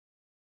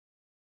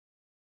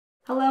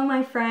Hello,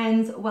 my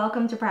friends.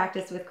 Welcome to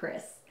Practice with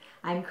Chris.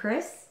 I'm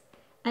Chris,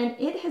 and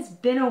it has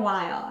been a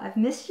while. I've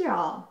missed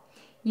y'all.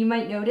 You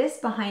might notice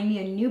behind me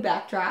a new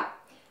backdrop.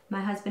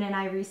 My husband and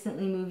I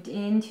recently moved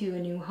into a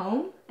new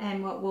home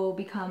and what will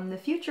become the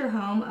future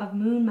home of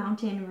Moon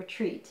Mountain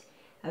Retreat.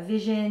 A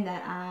vision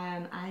that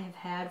I have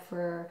had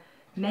for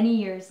many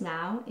years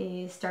now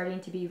is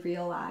starting to be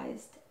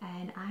realized,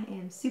 and I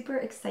am super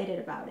excited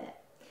about it.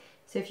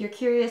 So if you're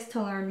curious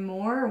to learn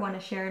more or want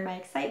to share in my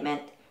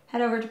excitement,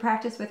 head over to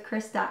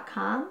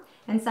practicewithchris.com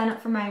and sign up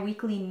for my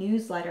weekly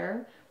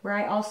newsletter, where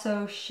I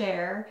also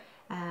share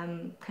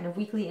kind of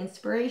weekly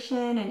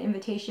inspiration and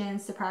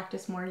invitations to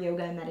practice more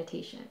yoga and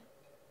meditation.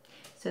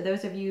 So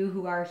those of you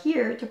who are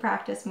here to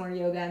practice more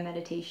yoga and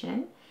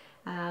meditation,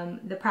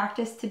 the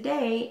practice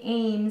today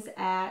aims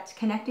at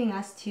connecting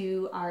us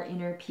to our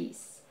inner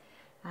peace.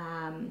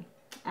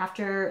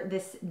 After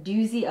this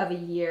doozy of a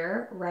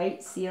year,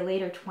 right? See you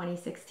later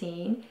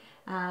 2016.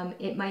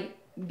 It might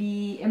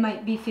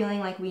be feeling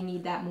like we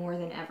need that more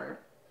than ever.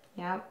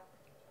 Yeah.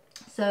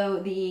 So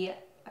the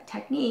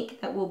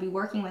technique that we'll be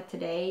working with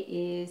today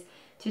is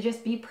to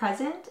just be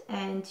present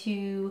and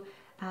to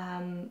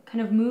kind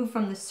of move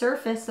from the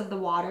surface of the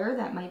water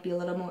that might be a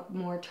little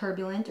more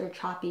turbulent or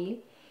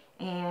choppy,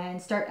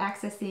 and start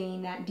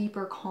accessing that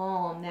deeper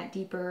calm, that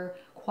deeper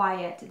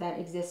quiet that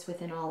exists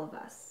within all of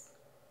us.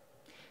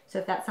 So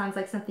if that sounds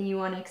like something you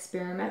want to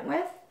experiment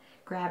with,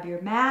 grab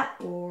your mat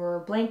or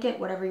blanket,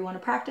 whatever you want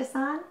to practice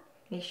on.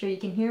 Make sure you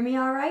can hear me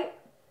all right,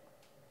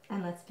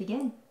 and let's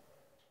begin.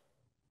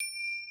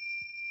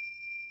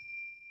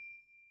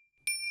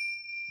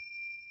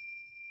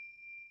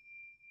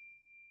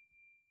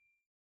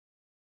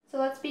 So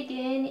let's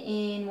begin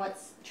in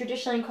what's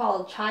traditionally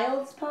called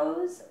child's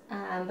pose,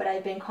 but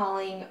I've been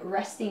calling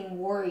resting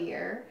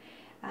warrior,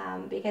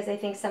 because I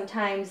think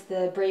sometimes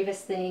the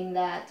bravest thing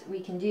that we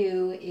can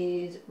do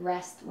is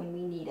rest when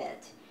we need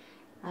it.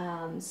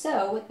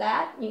 So with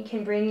that, you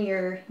can bring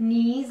your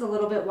knees a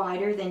little bit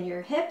wider than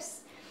your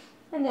hips,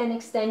 and then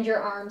extend your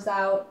arms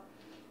out.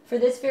 For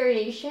this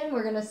variation,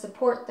 we're going to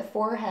support the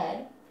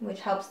forehead,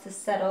 which helps to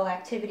settle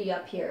activity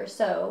up here.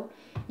 So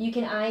you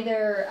can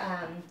either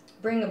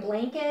bring a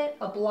blanket,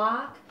 a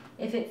block,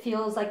 if it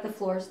feels like the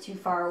floor is too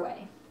far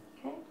away.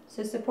 Okay,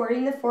 so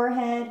supporting the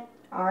forehead,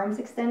 arms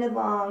extended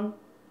long,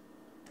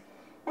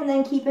 and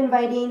then keep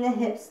inviting the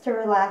hips to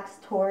relax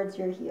towards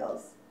your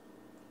heels.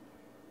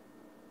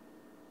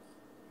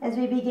 As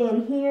we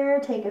begin here,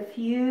 take a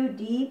few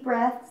deep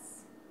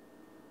breaths.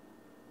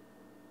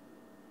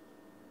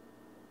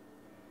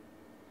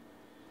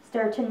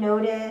 Start to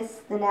notice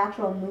the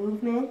natural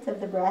movement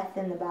of the breath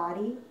in the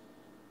body.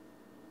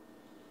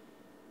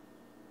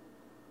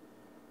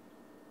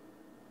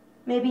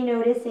 Maybe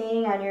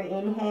noticing on your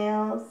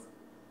inhales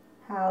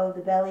how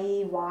the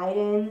belly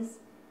widens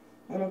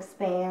and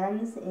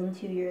expands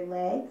into your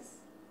legs.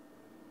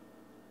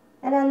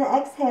 And on the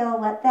exhale,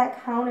 let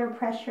that counter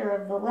pressure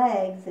of the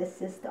legs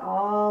assist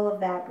all of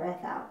that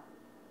breath out.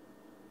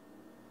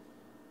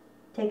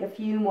 Take a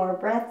few more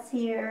breaths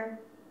here.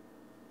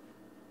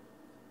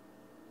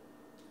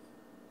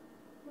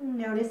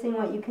 Noticing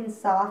what you can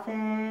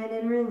soften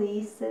and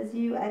release as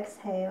you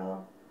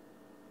exhale.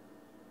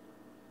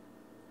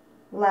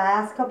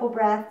 Last couple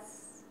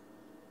breaths.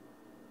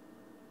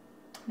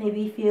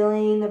 Maybe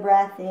feeling the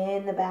breath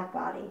in the back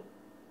body.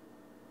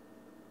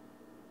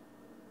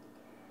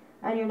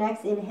 On your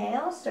next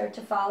inhale, start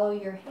to follow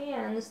your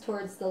hands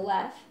towards the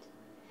left,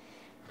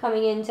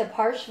 coming into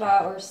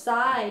Parshva or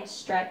side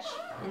stretch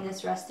in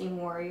this resting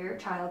warrior,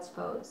 child's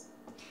pose.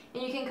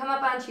 And you can come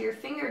up onto your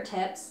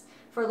fingertips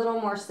for a little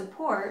more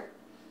support.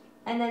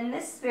 And then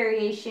this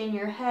variation,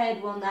 your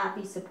head will not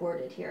be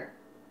supported here.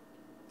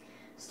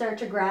 Start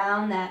to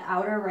ground that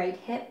outer right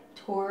hip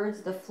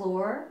towards the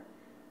floor,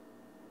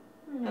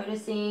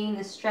 noticing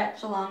the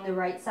stretch along the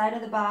right side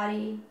of the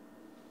body.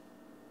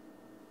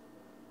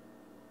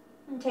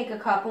 And take a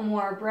couple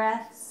more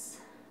breaths,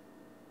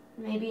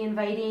 maybe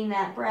inviting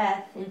that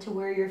breath into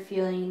where you're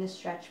feeling the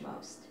stretch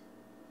most.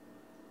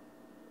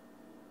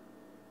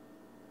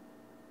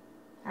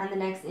 On the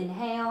next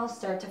inhale,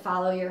 start to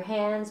follow your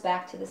hands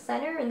back to the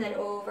center and then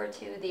over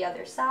to the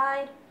other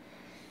side.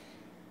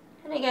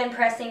 And again,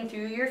 pressing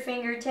through your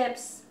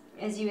fingertips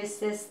as you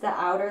assist the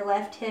outer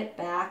left hip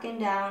back and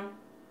down.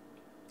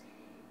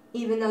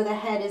 Even though the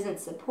head isn't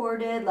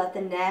supported, let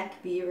the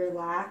neck be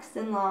relaxed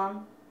and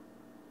long.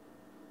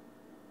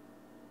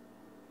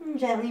 And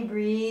gently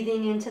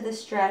breathing into the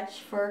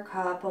stretch for a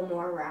couple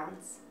more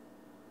rounds.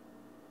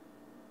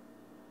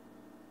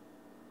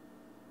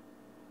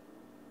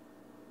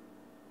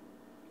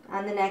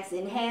 On the next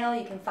inhale,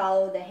 you can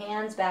follow the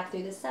hands back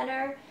through the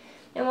center,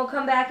 and we'll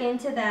come back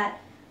into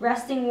that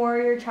resting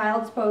warrior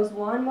child's pose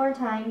one more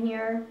time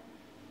here.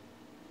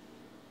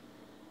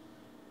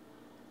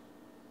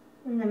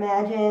 And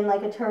imagine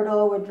like a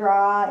turtle would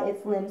draw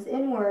its limbs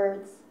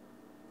inwards.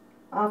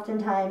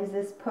 Oftentimes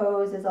this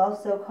pose is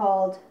also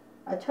called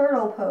a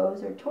turtle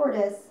pose or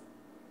tortoise.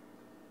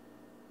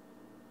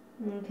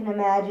 And you can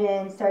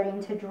imagine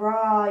starting to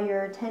draw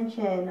your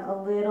attention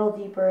a little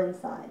deeper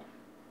inside.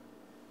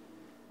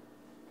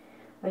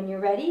 When you're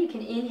ready, you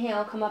can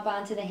inhale, come up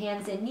onto the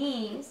hands and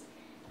knees,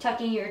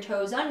 tucking your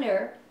toes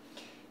under.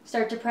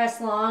 Start to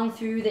press long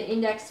through the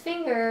index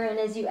finger, and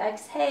as you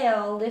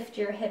exhale, lift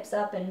your hips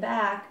up and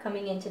back,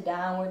 coming into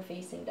downward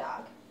facing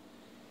dog.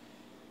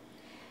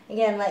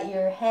 Again, let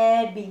your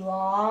head be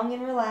long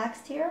and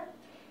relaxed here,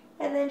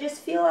 and then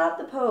just feel out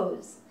the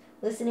pose.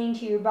 Listening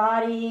to your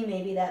body,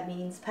 maybe that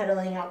means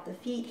pedaling out the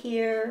feet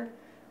here,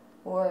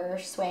 or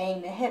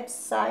swaying the hips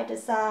side to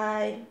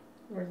side,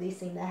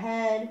 releasing the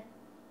head.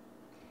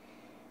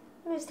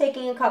 And just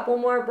taking a couple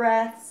more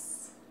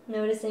breaths,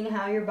 noticing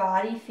how your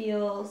body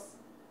feels.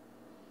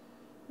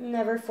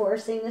 Never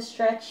forcing the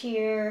stretch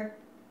here.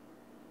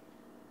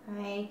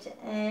 Right,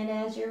 and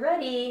as you're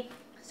ready,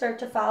 start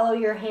to follow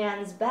your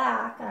hands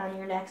back on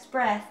your next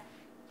breath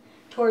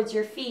towards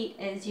your feet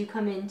as you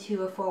come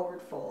into a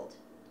forward fold.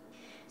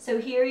 So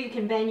here you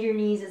can bend your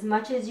knees as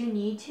much as you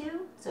need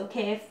to. It's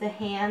okay if the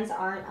hands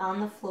aren't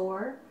on the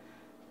floor.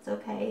 It's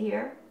okay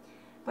here.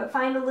 But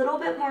find a little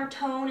bit more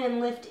tone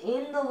and lift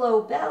in the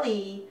low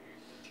belly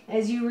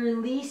as you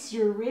release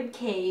your rib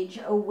cage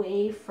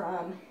away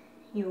from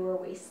your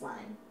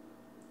waistline.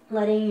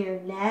 Letting your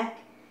neck,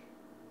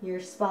 your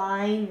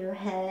spine, your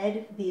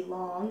head be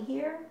long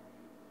here.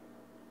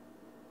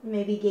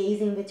 Maybe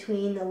gazing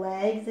between the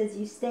legs as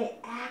you stay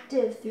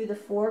active through the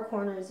four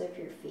corners of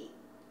your feet.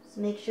 So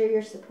make sure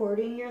you're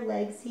supporting your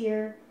legs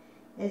here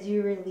as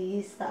you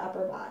release the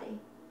upper body.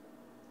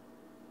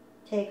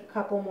 Take a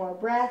couple more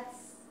breaths.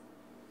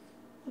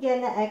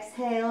 Again, the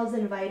exhales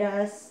invite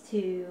us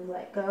to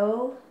let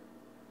go.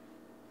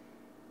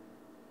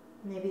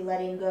 Maybe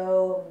letting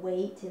go of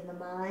weight in the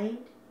mind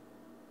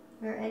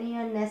or any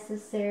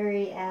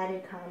unnecessary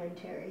added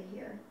commentary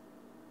here.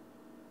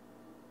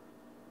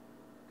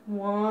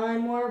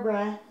 One more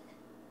breath.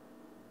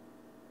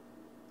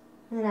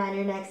 And on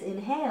your next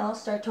inhale,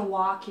 start to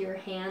walk your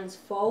hands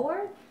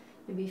forward.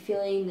 You'll be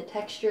feeling the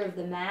texture of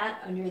the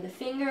mat under the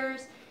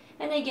fingers.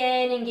 And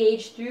again,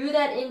 engage through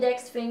that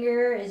index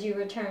finger as you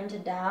return to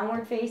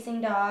downward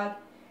facing dog,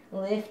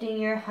 lifting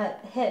your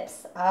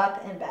hips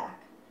up and back.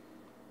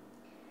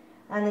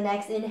 On the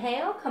next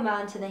inhale, come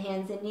onto the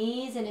hands and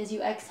knees, and as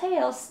you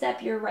exhale,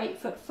 step your right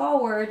foot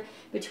forward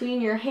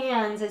between your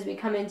hands as we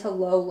come into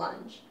low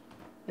lunge.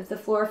 If the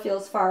floor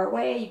feels far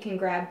away, you can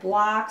grab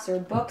blocks or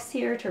books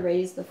here to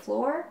raise the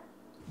floor.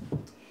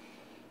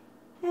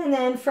 And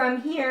then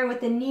from here,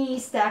 with the knee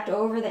stacked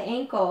over the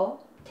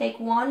ankle, take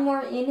one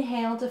more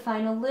inhale to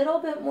find a little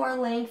bit more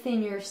length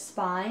in your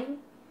spine.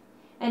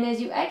 And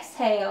as you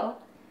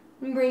exhale,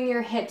 bring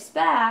your hips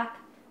back,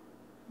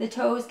 the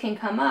toes can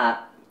come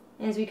up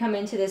as we come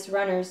into this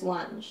runner's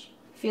lunge.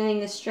 Feeling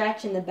the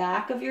stretch in the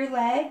back of your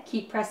leg,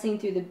 keep pressing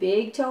through the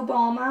big toe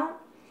ball mount.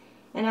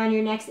 And on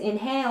your next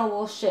inhale,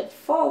 we'll shift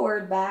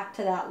forward back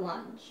to that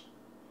lunge.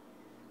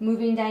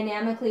 Moving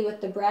dynamically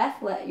with the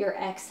breath, let your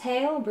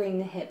exhale bring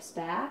the hips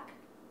back.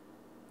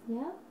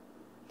 Yep.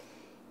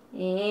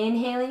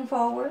 Inhaling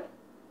forward.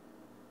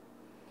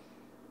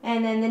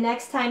 And then the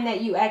next time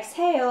that you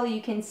exhale,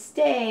 you can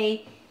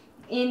stay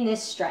in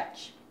this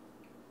stretch.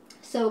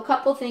 So a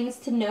couple things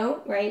to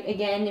note, right?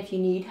 Again, if you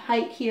need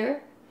height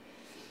here.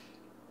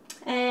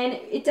 And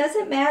it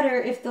doesn't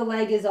matter if the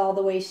leg is all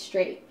the way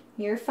straight.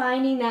 You're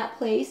finding that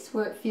place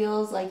where it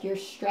feels like you're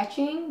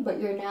stretching,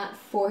 but you're not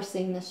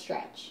forcing the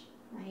stretch,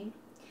 right?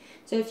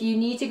 So if you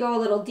need to go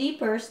a little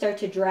deeper, start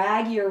to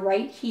drag your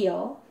right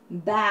heel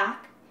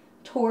back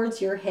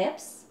towards your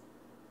hips.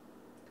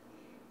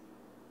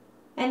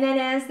 And then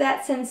as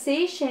that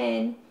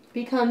sensation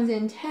becomes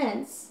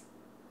intense,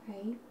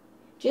 right,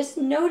 just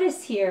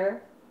notice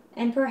here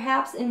and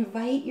perhaps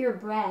invite your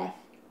breath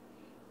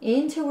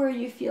into where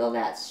you feel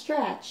that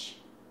stretch,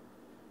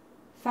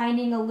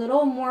 finding a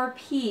little more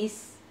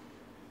peace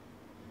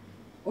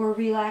or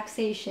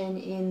relaxation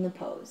in the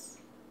pose.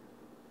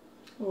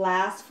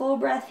 Last full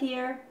breath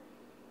here.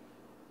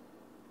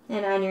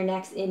 And on your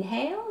next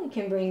inhale, you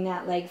can bring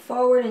that leg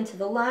forward into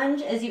the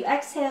lunge. As you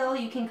exhale,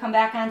 you can come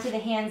back onto the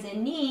hands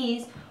and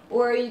knees,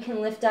 or you can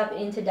lift up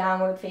into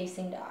downward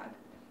facing dog.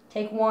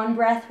 Take one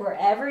breath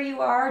wherever you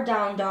are,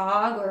 down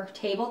dog or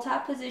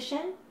tabletop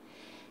position.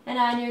 And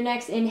on your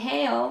next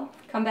inhale,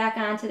 come back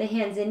onto the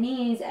hands and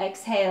knees,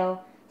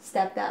 exhale,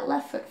 step that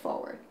left foot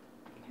forward.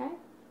 Okay?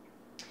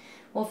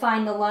 We'll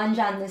find the lunge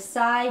on this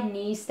side,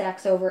 knee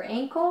stacks over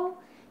ankle.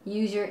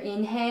 Use your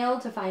inhale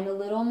to find a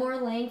little more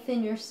length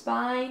in your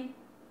spine.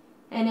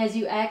 And as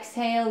you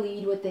exhale,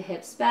 lead with the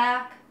hips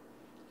back,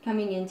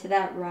 coming into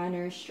that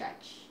runner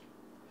stretch.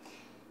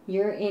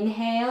 Your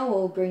inhale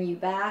will bring you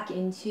back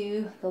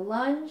into the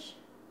lunge,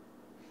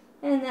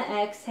 and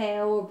the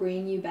exhale will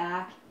bring you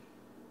back.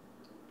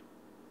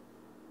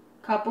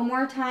 Couple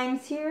more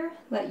times here.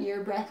 Let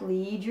your breath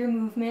lead your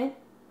movement.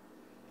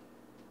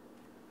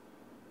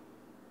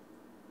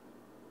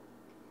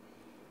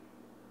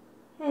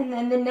 And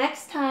then the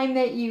next time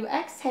that you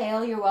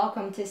exhale, you're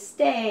welcome to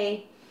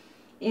stay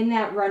in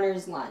that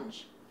runner's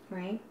lunge,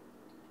 right?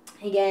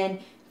 Again,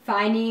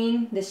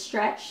 finding the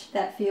stretch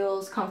that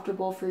feels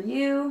comfortable for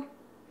you.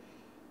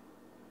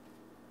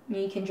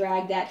 You can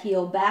drag that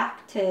heel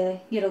back to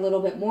get a little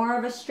bit more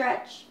of a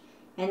stretch,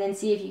 and then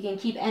see if you can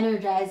keep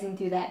energizing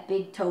through that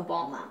big toe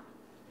ball mount.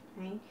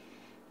 Right?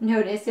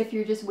 Notice if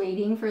you're just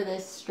waiting for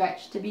this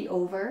stretch to be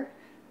over,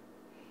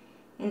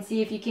 and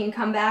see if you can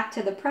come back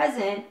to the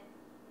present,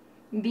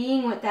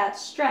 being with that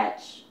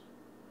stretch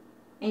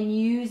and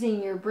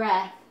using your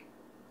breath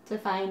to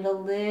find a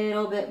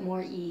little bit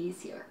more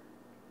ease here.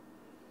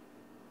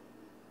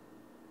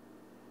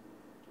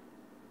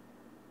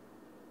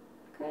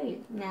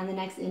 Great. Now the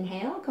next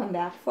inhale, come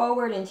back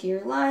forward into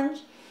your lunge.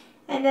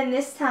 And then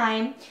this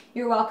time,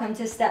 you're welcome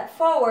to step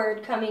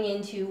forward, coming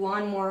into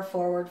one more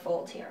forward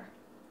fold here.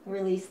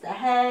 Release the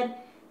head.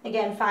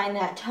 Again, find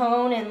that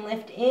tone and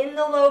lift in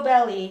the low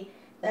belly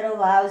that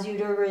allows you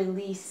to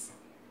release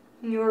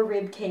your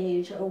rib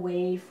cage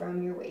away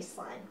from your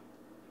waistline.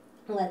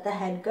 Let the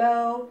head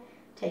go.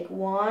 Take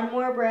one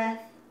more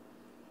breath.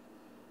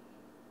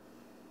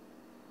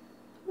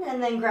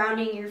 And then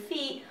grounding your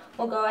feet,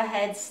 we'll go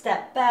ahead,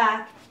 step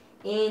back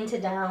into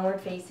downward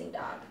facing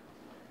dog.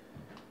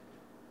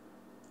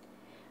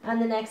 On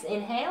the next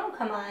inhale,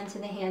 come on to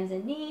the hands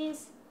and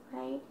knees,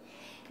 right?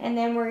 And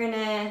then we're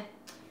gonna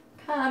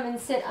come and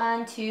sit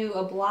onto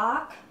a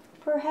block,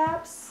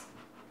 perhaps,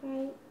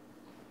 right?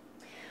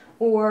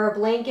 Or a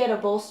blanket, a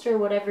bolster,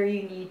 whatever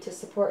you need to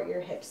support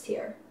your hips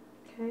here,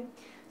 okay?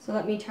 So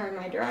let me turn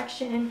my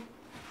direction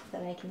so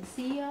that I can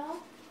see y'all,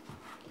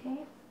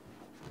 okay?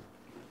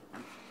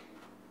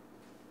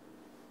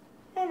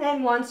 And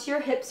then once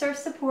your hips are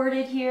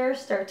supported here,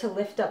 start to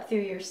lift up through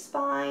your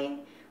spine.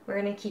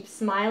 We're going to keep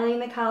smiling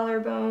the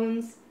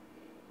collarbones,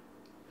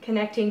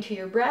 connecting to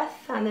your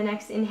breath. On the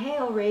next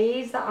inhale,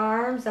 raise the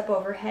arms up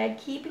overhead,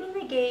 keeping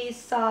the gaze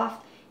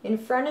soft in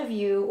front of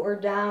you or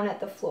down at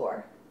the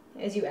floor.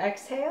 As you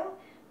exhale,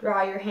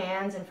 draw your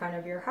hands in front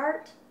of your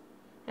heart.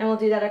 And we'll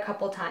do that a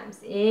couple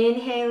times.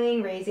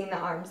 Inhaling, raising the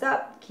arms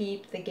up,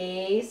 keep the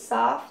gaze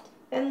soft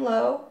and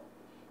low.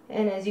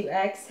 And as you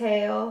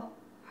exhale,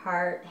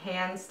 heart,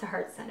 hands to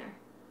heart center.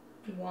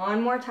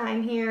 One more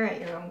time here at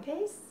your own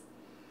pace.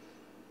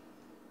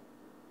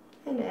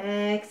 And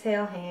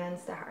exhale,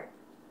 hands to heart.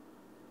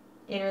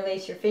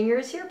 Interlace your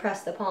fingers here,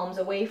 press the palms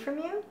away from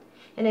you.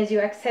 And as you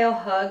exhale,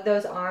 hug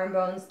those arm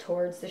bones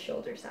towards the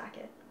shoulder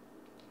socket.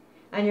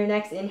 On your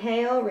next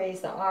inhale,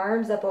 raise the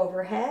arms up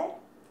overhead.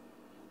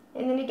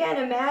 And then again,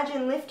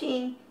 imagine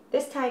lifting,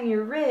 this time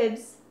your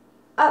ribs,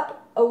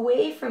 up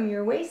away from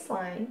your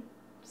waistline,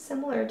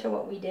 similar to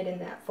what we did in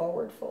that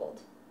forward fold.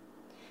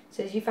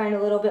 So as you find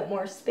a little bit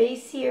more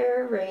space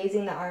here,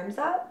 raising the arms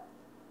up,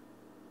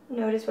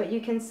 notice what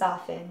you can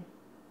soften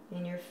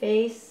in your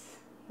face,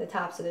 the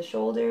tops of the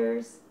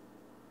shoulders,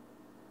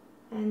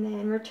 and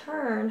then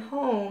return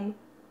home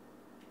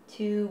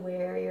to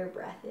where your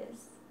breath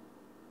is.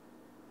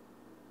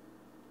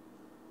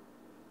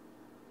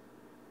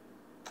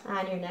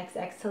 On your next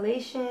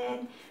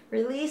exhalation,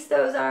 release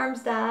those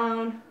arms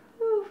down.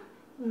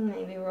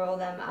 Maybe roll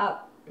them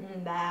up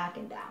and back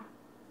and down.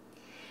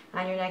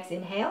 On your next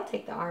inhale,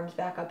 take the arms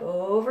back up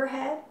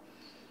overhead.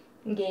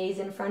 Gaze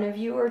in front of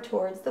you or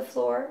towards the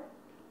floor,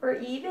 or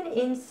even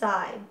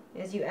inside.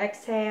 As you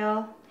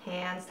exhale,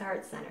 hands to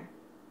heart center.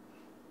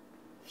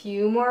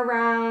 Few more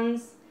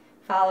rounds.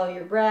 Follow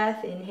your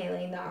breath,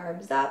 inhaling the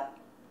arms up,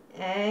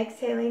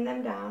 exhaling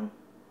them down.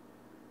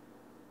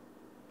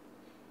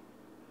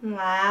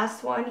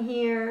 Last one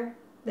here.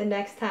 The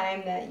next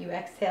time that you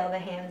exhale, the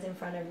hands in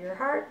front of your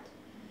heart.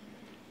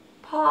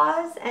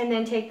 Pause and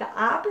then take the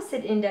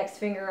opposite index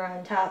finger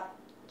on top,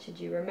 should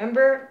you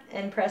remember,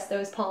 and press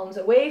those palms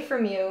away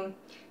from you.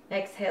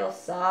 Exhale,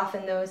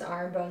 soften those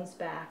arm bones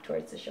back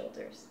towards the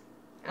shoulders.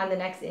 On the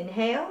next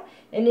inhale,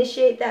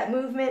 initiate that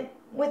movement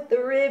with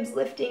the ribs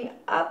lifting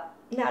up,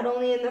 not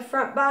only in the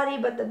front body,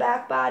 but the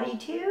back body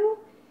too.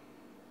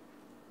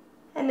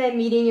 And then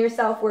meeting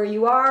yourself where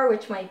you are,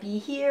 which might be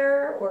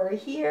here or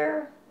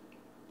here,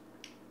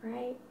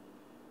 right?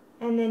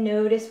 And then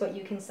notice what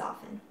you can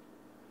soften.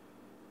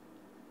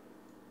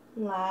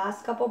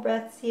 Last couple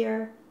breaths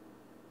here.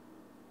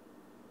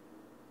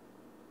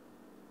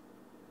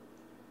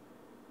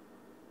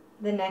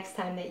 The next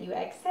time that you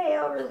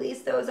exhale,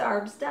 release those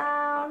arms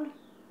down.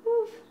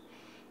 Oof.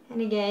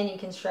 And again, you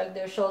can shrug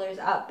those shoulders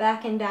up,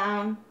 back, and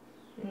down.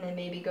 And then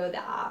maybe go the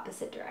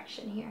opposite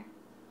direction here.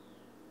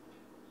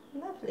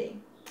 Lovely.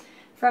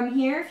 From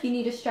here, if you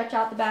need to stretch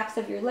out the backs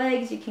of your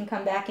legs, you can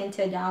come back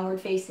into downward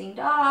facing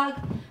dog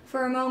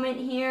for a moment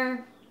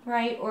here,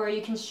 right? Or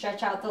you can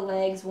stretch out the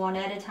legs one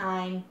at a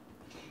time.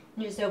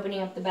 Just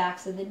opening up the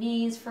backs of the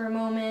knees for a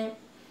moment,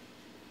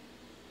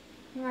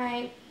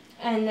 right?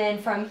 And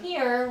then from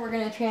here, we're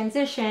going to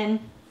transition,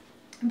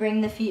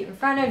 bring the feet in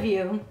front of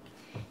you.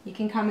 You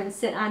can come and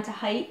sit onto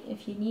height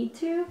if you need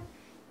to.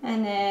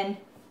 And then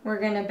we're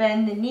going to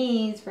bend the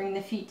knees, bring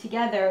the feet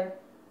together.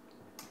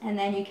 And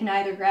then you can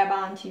either grab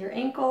onto your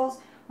ankles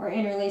or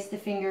interlace the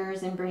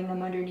fingers and bring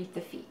them underneath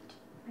the feet,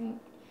 right?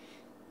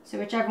 So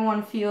whichever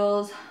one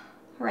feels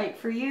right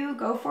for you,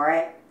 go for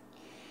it.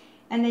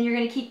 And then you're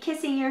going to keep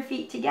kissing your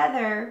feet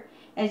together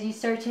as you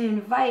start to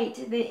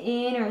invite the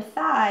inner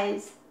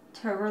thighs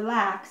to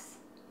relax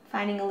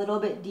finding a little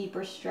bit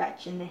deeper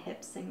stretch in the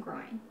hips and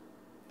groin.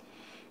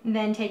 And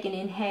then take an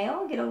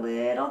inhale, get a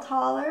little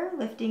taller,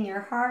 lifting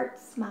your heart,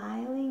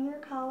 smiling your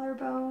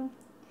collarbone.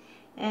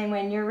 And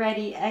when you're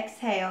ready,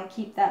 exhale,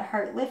 keep that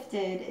heart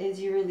lifted as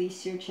you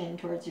release your chin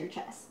towards your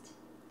chest.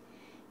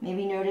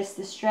 Maybe notice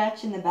the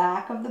stretch in the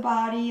back of the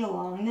body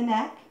along the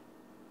neck.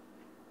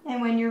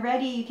 And when you're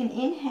ready, you can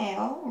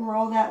inhale,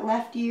 roll that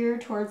left ear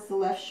towards the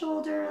left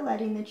shoulder,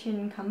 letting the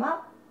chin come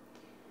up.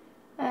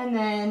 And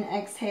then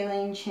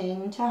exhaling,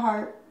 chin to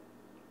heart.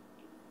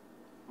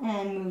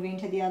 And moving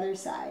to the other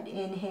side.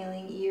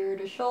 Inhaling, ear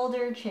to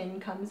shoulder, chin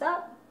comes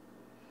up.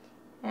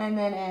 And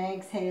then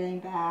exhaling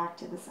back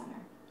to the center.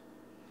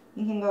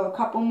 You can go a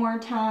couple more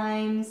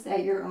times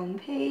at your own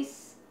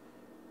pace,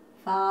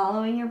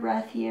 following your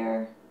breath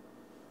here.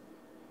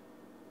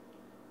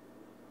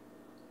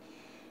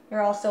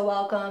 You're also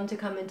welcome to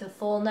come into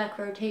full neck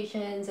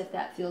rotations if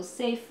that feels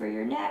safe for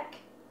your neck.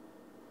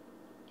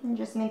 And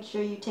just make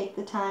sure you take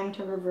the time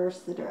to reverse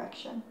the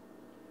direction.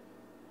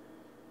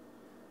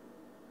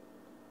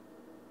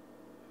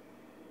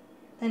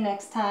 The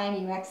next time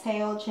you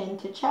exhale, chin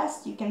to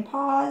chest, you can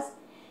pause.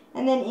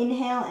 And then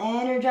inhale,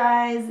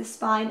 energize the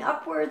spine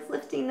upwards,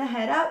 lifting the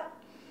head up.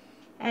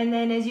 And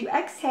then as you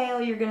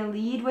exhale, you're going to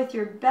lead with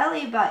your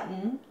belly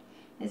button,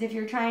 as if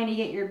you're trying to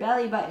get your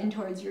belly button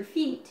towards your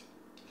feet,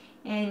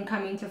 and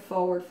coming to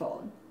forward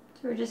fold.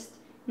 So we're just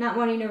not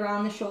wanting to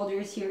round the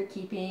shoulders here,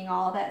 keeping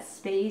all that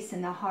space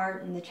in the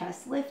heart and the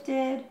chest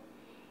lifted.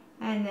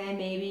 And then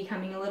maybe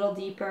coming a little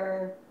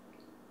deeper,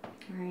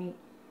 right?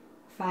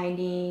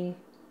 Finding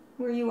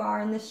where you are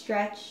in the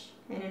stretch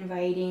and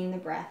inviting the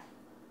breath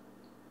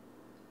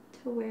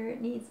to where it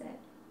needs it.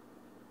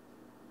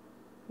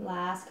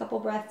 Last couple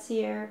breaths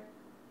here.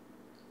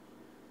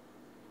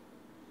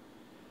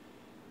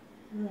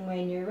 And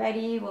when you're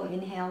ready, we'll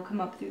inhale, come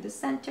up through the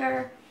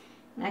center.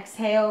 And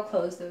exhale,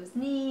 close those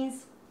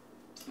knees.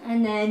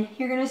 And then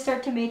you're going to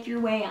start to make your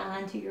way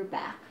onto your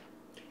back.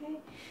 Okay?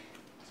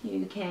 So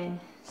you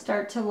can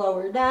start to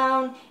lower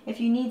down.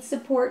 If you need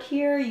support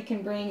here, you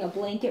can bring a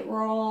blanket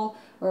roll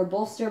or a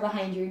bolster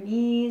behind your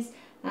knees.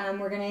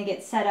 We're going to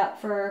get set up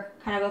for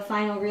kind of a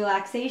final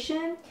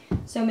relaxation,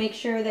 so make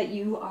sure that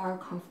you are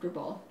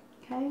comfortable,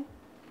 okay?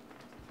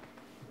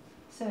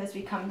 So as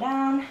we come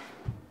down,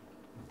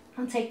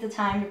 I'll take the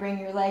time to bring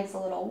your legs a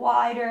little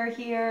wider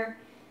here,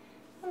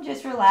 and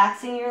just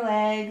relaxing your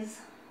legs,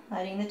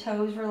 letting the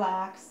toes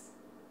relax.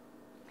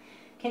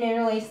 You can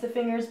interlace the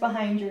fingers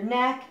behind your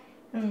neck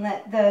and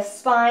let the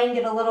spine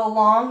get a little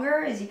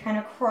longer as you kind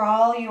of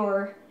crawl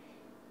your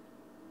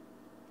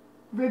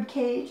rib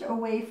cage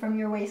away from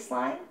your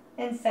waistline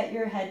and set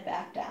your head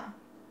back down.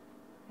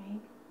 Right?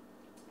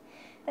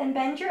 Then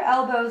bend your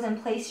elbows and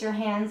place your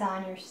hands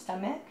on your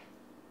stomach.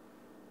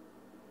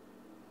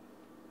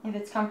 If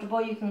it's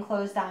comfortable, you can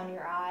close down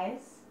your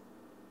eyes.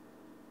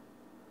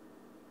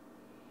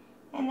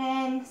 And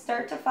then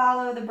start to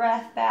follow the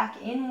breath back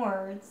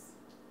inwards,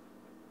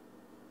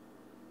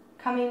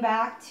 coming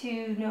back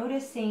to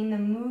noticing the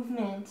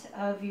movement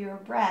of your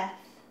breath,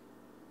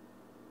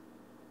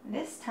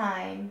 this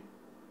time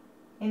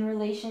in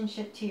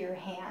relationship to your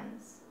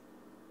hands.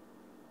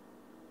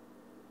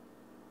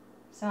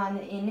 So on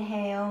the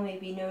inhale,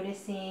 maybe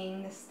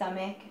noticing the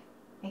stomach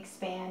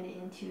expand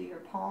into your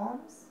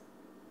palms.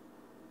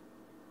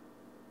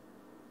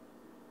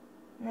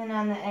 And then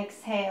on the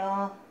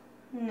exhale,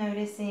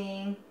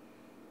 noticing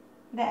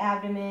the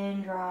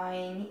abdomen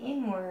drawing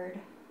inward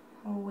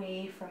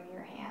away from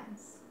your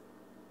hands.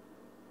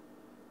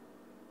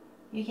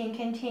 You can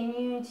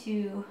continue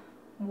to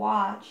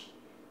watch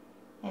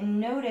and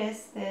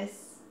notice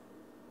this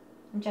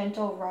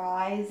gentle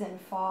rise and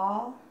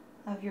fall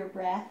of your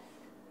breath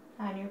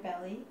on your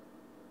belly.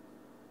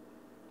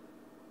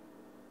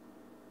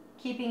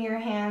 Keeping your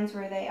hands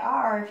where they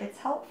are if it's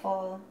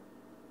helpful.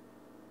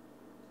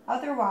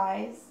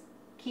 Otherwise,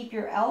 keep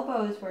your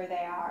elbows where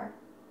they are.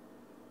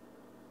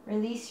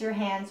 Release your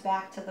hands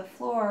back to the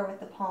floor with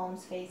the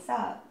palms face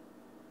up.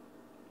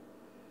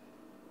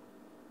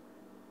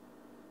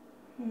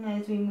 And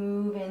as we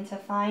move into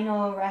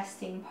final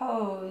resting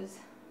pose,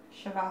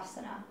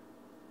 Shavasana.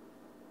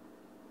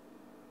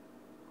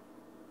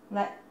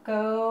 Let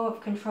go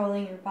of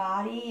controlling your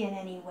body in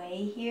any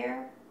way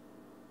here,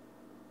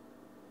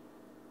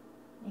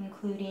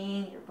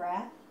 including your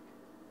breath.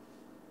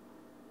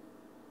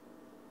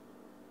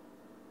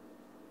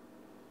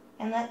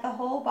 And let the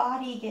whole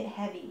body get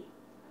heavy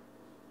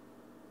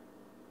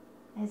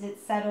as it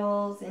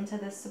settles into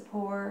the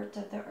support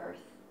of the earth.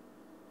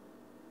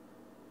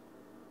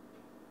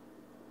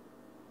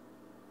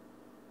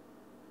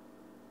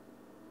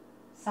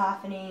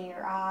 Softening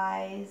your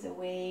eyes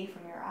away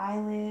from your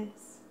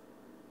eyelids.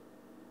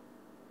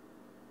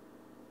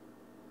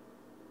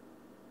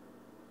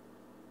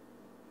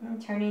 And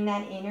turning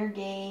that inner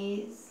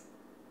gaze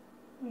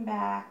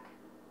back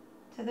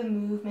to the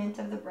movement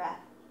of the breath,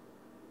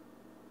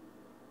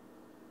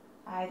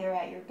 either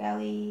at your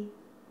belly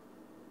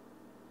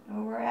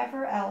or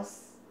wherever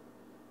else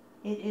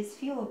it is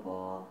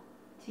feelable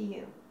to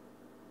you.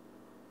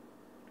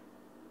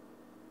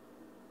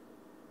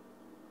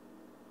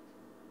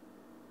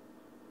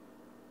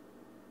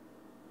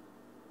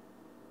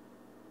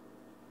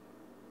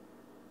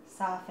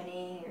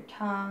 softening your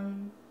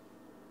tongue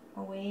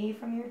away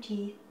from your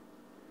teeth.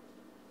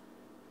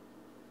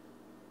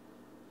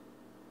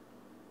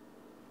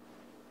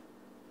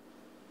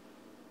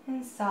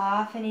 And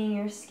softening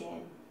your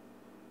skin.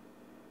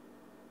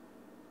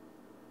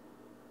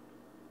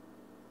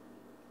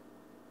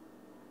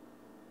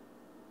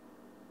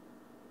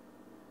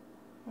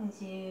 As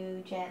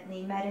you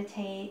gently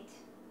meditate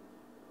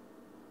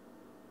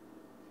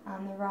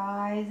on the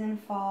rise and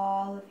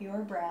fall of your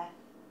breath,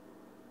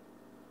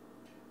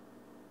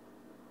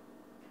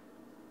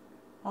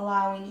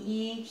 allowing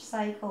each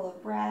cycle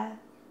of breath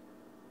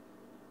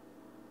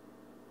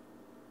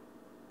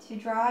to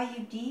draw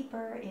you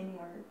deeper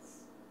inwards.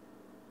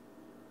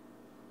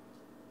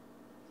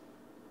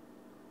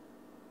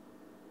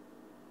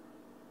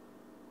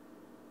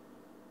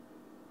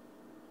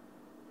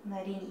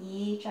 Letting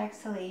each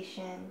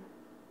exhalation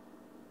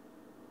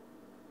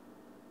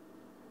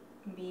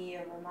be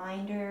a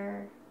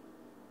reminder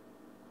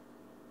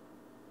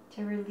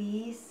to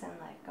release and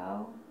let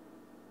go.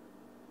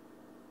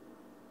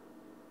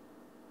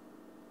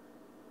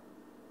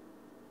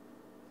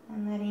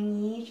 And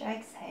letting each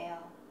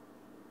exhale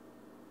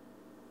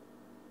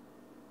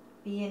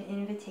be an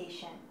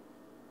invitation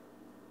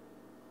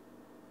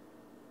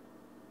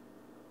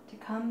to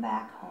come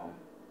back home.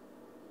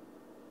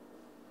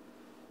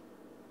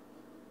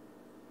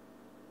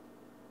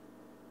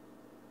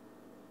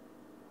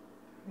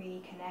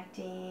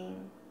 Reconnecting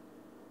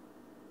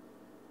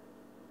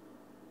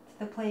to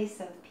the place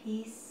of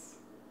peace,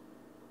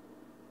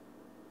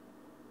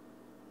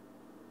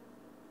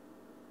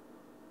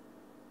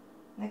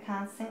 the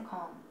constant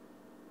calm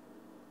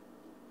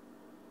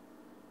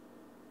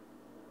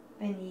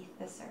beneath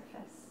the surface.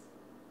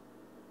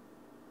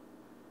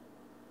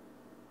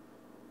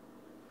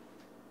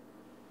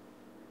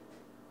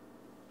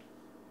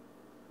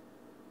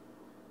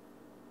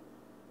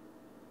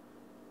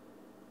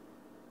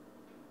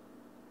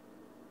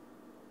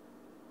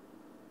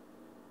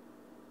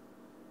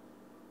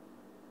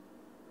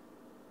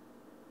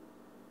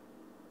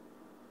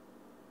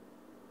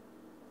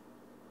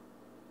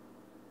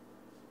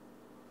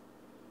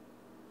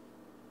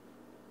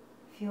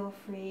 Feel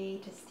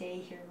free to stay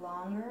here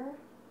longer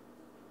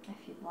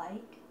if you'd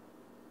like.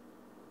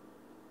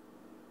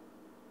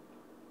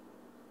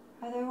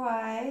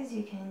 Otherwise,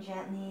 you can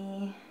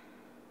gently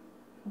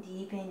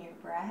deepen your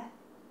breath.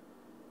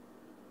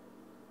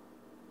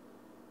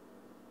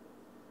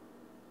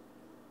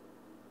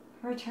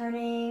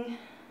 Returning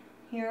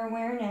your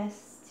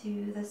awareness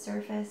to the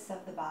surface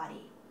of the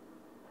body.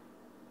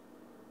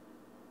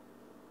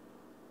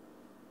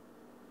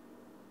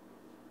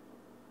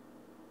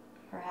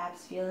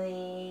 Perhaps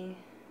feeling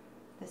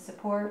the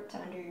support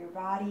under your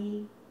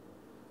body.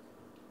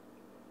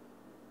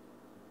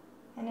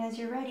 And as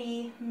you're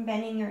ready,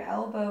 bending your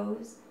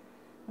elbows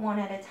one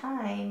at a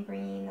time,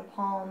 bringing the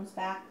palms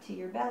back to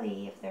your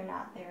belly if they're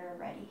not there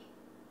already.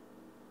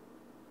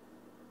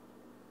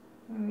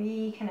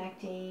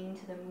 Reconnecting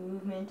to the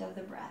movement of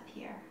the breath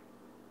here.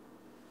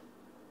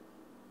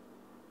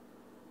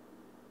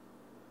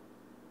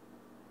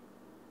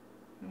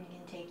 And you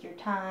can take your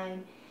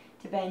time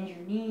to bend your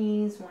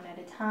knees one at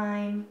a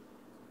time.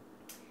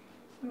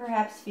 And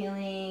perhaps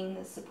feeling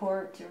the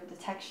support or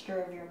the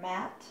texture of your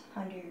mat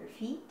under your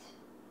feet.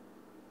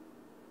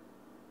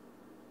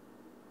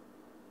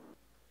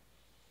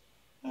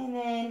 And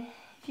then,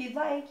 if you'd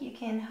like, you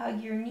can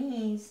hug your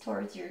knees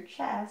towards your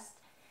chest,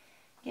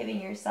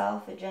 giving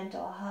yourself a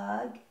gentle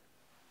hug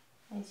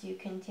as you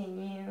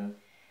continue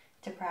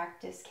to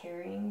practice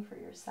caring for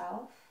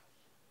yourself.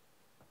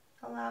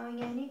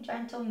 Allowing any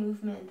gentle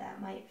movement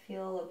that might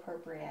feel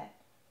appropriate.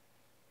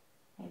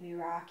 Maybe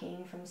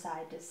rocking from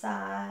side to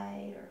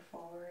side or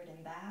forward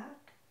and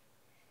back.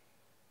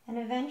 And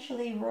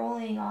eventually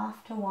rolling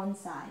off to one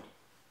side.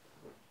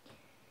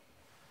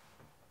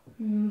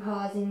 And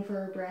pausing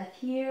for a breath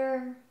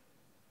here.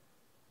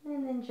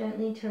 And then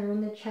gently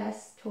turn the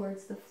chest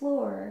towards the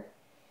floor.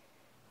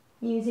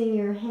 Using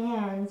your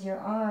hands, your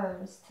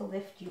arms to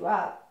lift you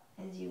up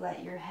as you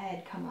let your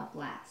head come up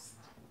last.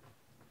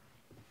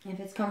 If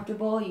it's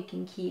comfortable, you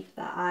can keep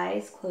the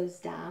eyes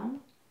closed down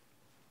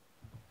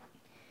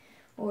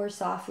or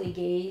softly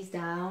gaze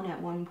down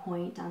at one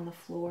point on the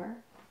floor.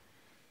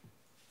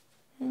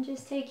 And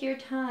just take your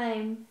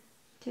time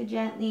to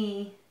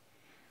gently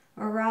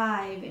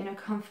arrive in a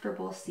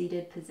comfortable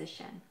seated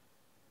position.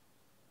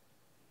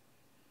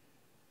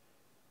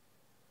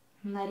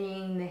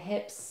 Letting the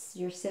hips,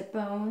 your sit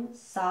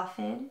bones,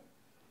 soften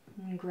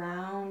and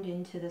ground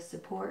into the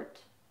support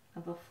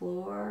of a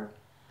floor,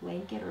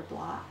 blanket, or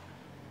block.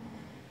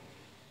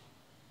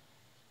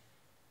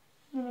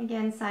 And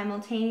again,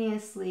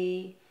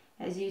 simultaneously,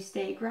 as you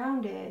stay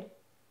grounded,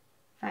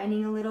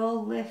 finding a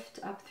little lift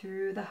up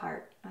through the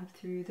heart, up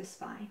through the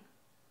spine.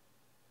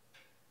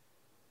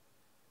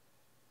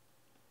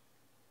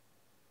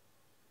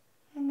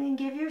 And then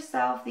give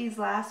yourself these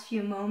last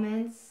few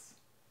moments,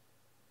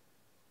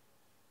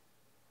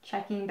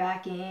 checking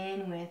back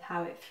in with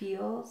how it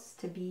feels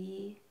to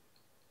be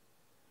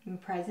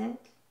present,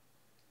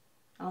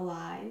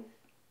 alive,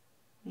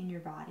 in your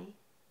body.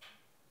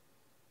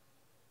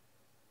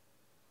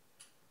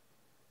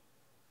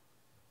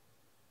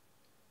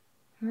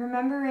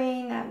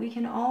 Remembering that we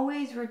can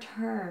always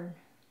return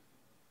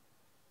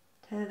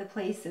to the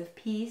place of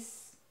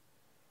peace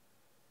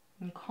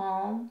and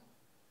calm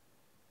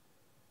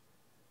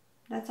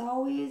that's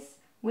always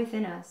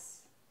within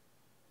us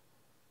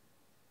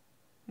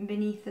and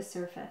beneath the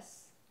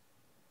surface,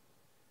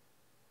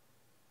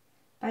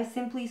 by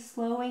simply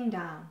slowing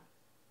down,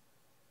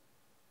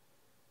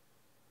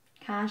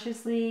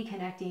 consciously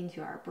connecting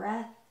to our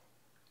breath,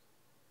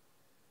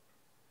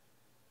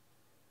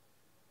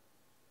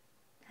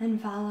 and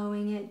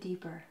following it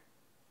deeper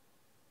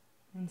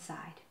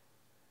inside.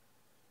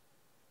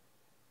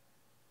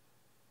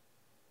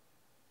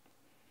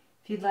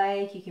 If you'd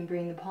like, you can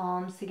bring the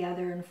palms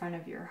together in front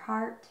of your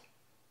heart.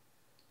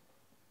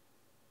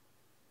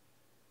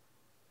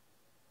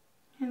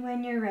 And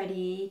when you're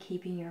ready,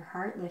 keeping your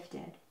heart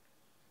lifted,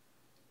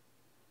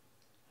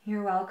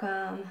 you're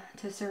welcome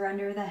to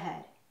surrender the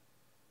head,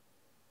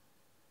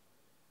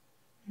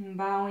 and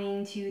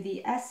bowing to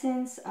the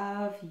essence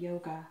of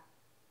yoga,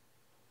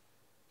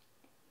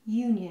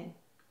 union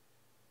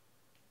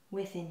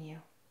within you.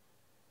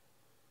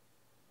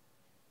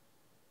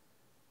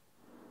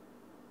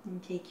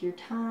 And take your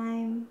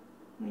time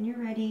when you're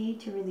ready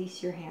to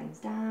release your hands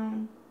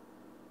down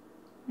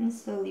and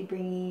slowly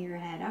bringing your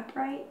head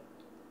upright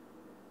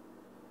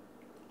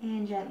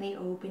and gently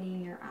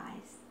opening your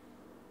eyes.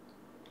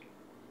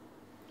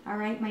 All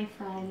right, my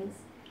friends,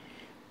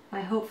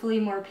 my hopefully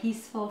more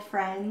peaceful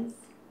friends,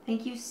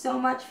 thank you so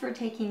much for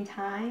taking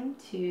time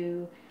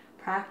to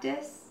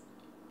practice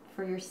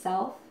for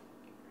yourself,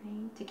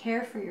 right? To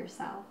care for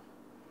yourself,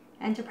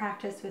 and to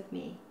practice with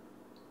me.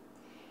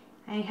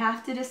 I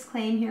have to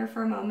disclaim here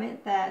for a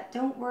moment that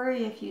don't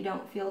worry if you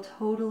don't feel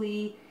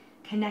totally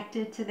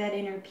connected to that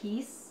inner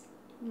peace.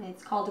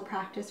 It's called a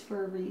practice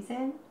for a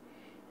reason.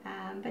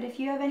 But if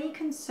you have any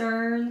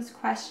concerns,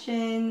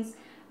 questions,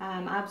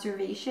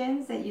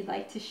 observations that you'd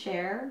like to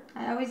share,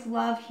 I always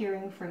love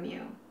hearing from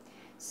you.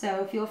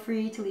 So feel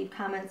free to leave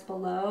comments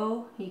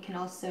below. You can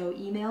also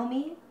email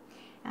me.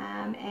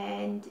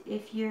 And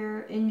if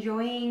you're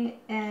enjoying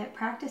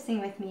practicing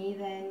with me,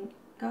 then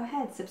go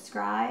ahead,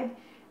 subscribe.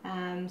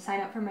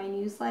 Sign up for my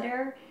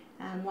newsletter.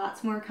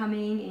 Lots more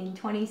coming in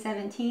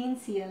 2017.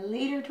 See you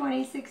later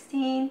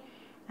 2016.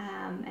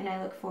 And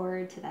I look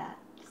forward to that.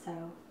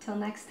 So till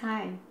next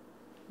time,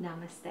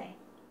 namaste.